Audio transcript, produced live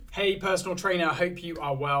Hey personal trainer, hope you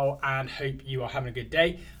are well and hope you are having a good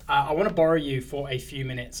day. I want to borrow you for a few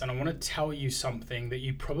minutes and I want to tell you something that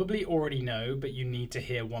you probably already know, but you need to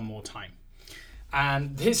hear one more time.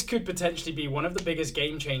 And this could potentially be one of the biggest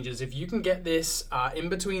game changers. If you can get this in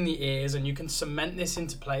between the ears and you can cement this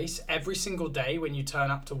into place every single day when you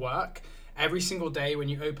turn up to work, every single day when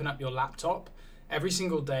you open up your laptop, every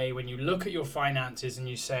single day when you look at your finances and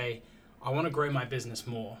you say, I want to grow my business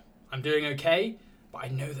more. I'm doing okay, but I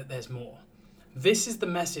know that there's more. This is the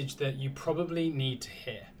message that you probably need to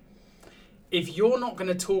hear. If you're not going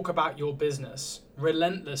to talk about your business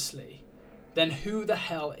relentlessly, then who the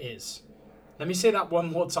hell is? Let me say that one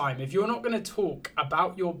more time. If you're not going to talk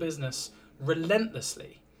about your business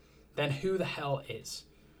relentlessly, then who the hell is?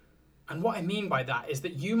 And what I mean by that is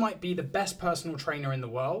that you might be the best personal trainer in the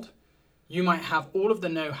world. You might have all of the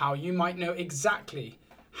know-how. You might know exactly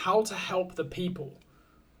how to help the people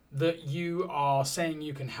that you are saying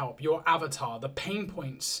you can help, your avatar, the pain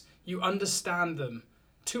points, you understand them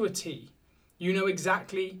to a T. You know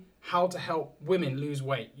exactly how to help women lose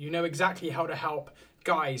weight. You know exactly how to help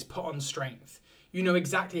guys put on strength. You know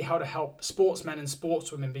exactly how to help sportsmen and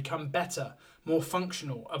sportswomen become better, more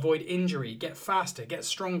functional, avoid injury, get faster, get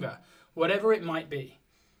stronger, whatever it might be.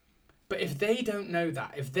 But if they don't know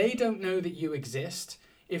that, if they don't know that you exist,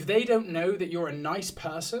 if they don't know that you're a nice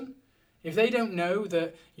person, if they don't know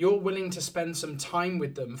that you're willing to spend some time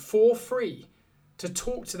with them for free to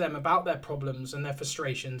talk to them about their problems and their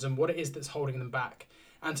frustrations and what it is that's holding them back,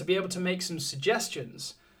 and to be able to make some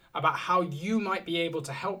suggestions about how you might be able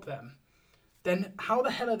to help them, then how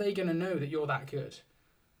the hell are they going to know that you're that good?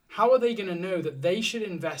 How are they going to know that they should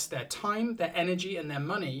invest their time, their energy, and their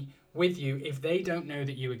money with you if they don't know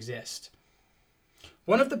that you exist?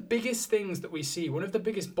 One of the biggest things that we see, one of the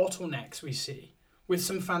biggest bottlenecks we see with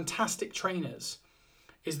some fantastic trainers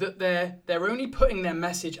is that they're only putting their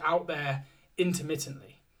message out there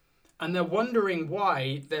intermittently. And they're wondering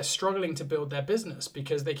why they're struggling to build their business,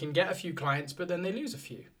 because they can get a few clients, but then they lose a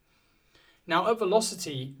few. Now at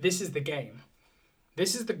Velocity, this is the game.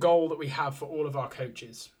 This is the goal that we have for all of our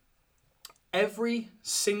coaches. Every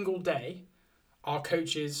single day, our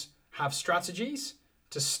coaches have strategies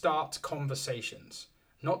to start conversations.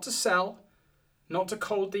 Not to sell, not to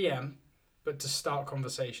cold DM, but to start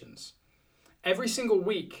conversations. Every single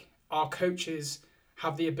week, our coaches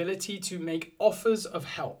have the ability to make offers of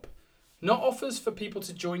help. Not offers for people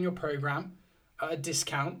to join your program at a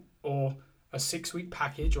discount or a 6-week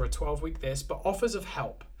package or a 12-week this, but offers of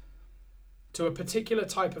help to a particular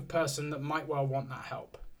type of person that might well want that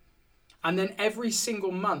help. And then every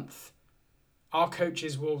single month, our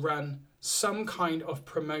coaches will run some kind of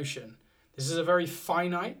promotion. This is a very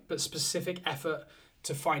finite but specific effort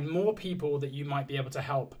to find more people that you might be able to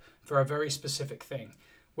help for a very specific thing.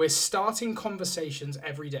 We're starting conversations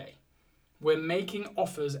every day. We're making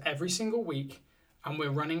offers every single week, and we're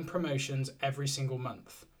running promotions every single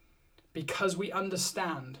month, because we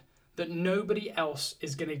understand that nobody else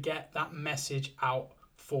is going to get that message out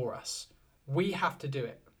for us. We have to do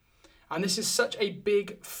it. And this is such a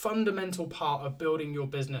big fundamental part of building your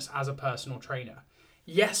business as a personal trainer.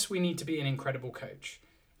 Yes, we need to be an incredible coach.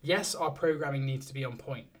 Yes, our programming needs to be on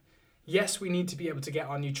point. Yes, we need to be able to get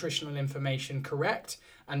our nutritional information correct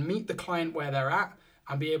and meet the client where they're at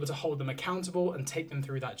and be able to hold them accountable and take them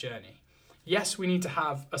through that journey. Yes, we need to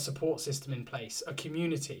have a support system in place, a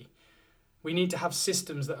community. We need to have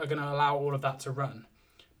systems that are going to allow all of that to run.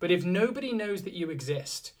 But if nobody knows that you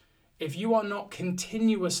exist, if you are not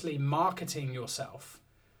continuously marketing yourself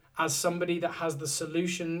as somebody that has the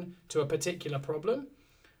solution to a particular problem,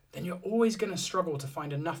 then you're always going to struggle to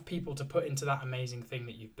find enough people to put into that amazing thing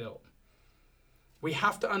that you've built. We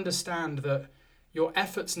have to understand that your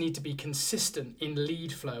efforts need to be consistent in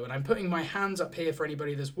lead flow. And I'm putting my hands up here for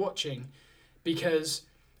anybody that's watching, because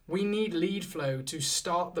we need lead flow to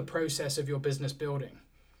start the process of your business building.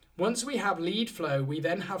 Once we have lead flow, we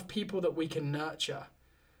then have people that we can nurture,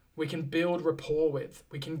 we can build rapport with,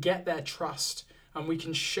 we can get their trust, and we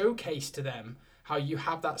can showcase to them how you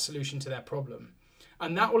have that solution to their problem.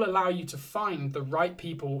 And that will allow you to find the right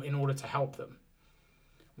people in order to help them.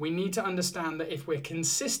 We need to understand that if we're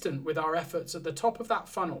consistent with our efforts at the top of that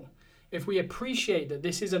funnel, if we appreciate that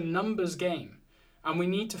this is a numbers game and we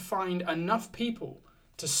need to find enough people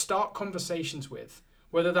to start conversations with,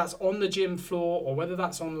 whether that's on the gym floor or whether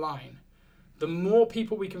that's online, the more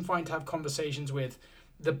people we can find to have conversations with,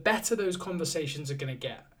 the better those conversations are going to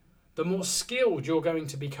get. The more skilled you're going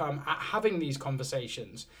to become at having these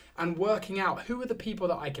conversations and working out who are the people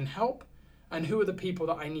that I can help and who are the people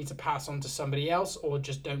that I need to pass on to somebody else or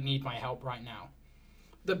just don't need my help right now.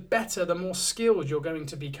 The better, the more skilled you're going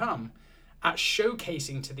to become at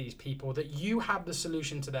showcasing to these people that you have the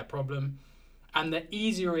solution to their problem, and the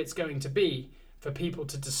easier it's going to be for people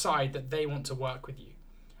to decide that they want to work with you.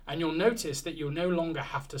 And you'll notice that you'll no longer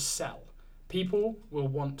have to sell. People will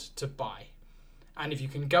want to buy. And if you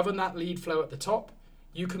can govern that lead flow at the top,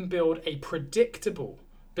 you can build a predictable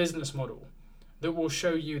business model that will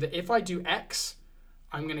show you that if I do X,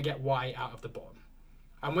 I'm going to get Y out of the bottom.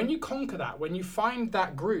 And when you conquer that, when you find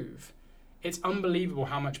that groove, it's unbelievable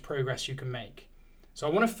how much progress you can make. So I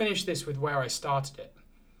want to finish this with where I started it,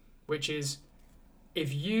 which is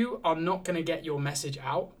if you are not going to get your message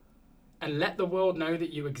out and let the world know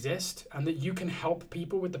that you exist and that you can help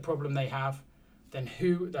people with the problem they have, then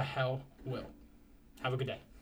who the hell will? Have a good day.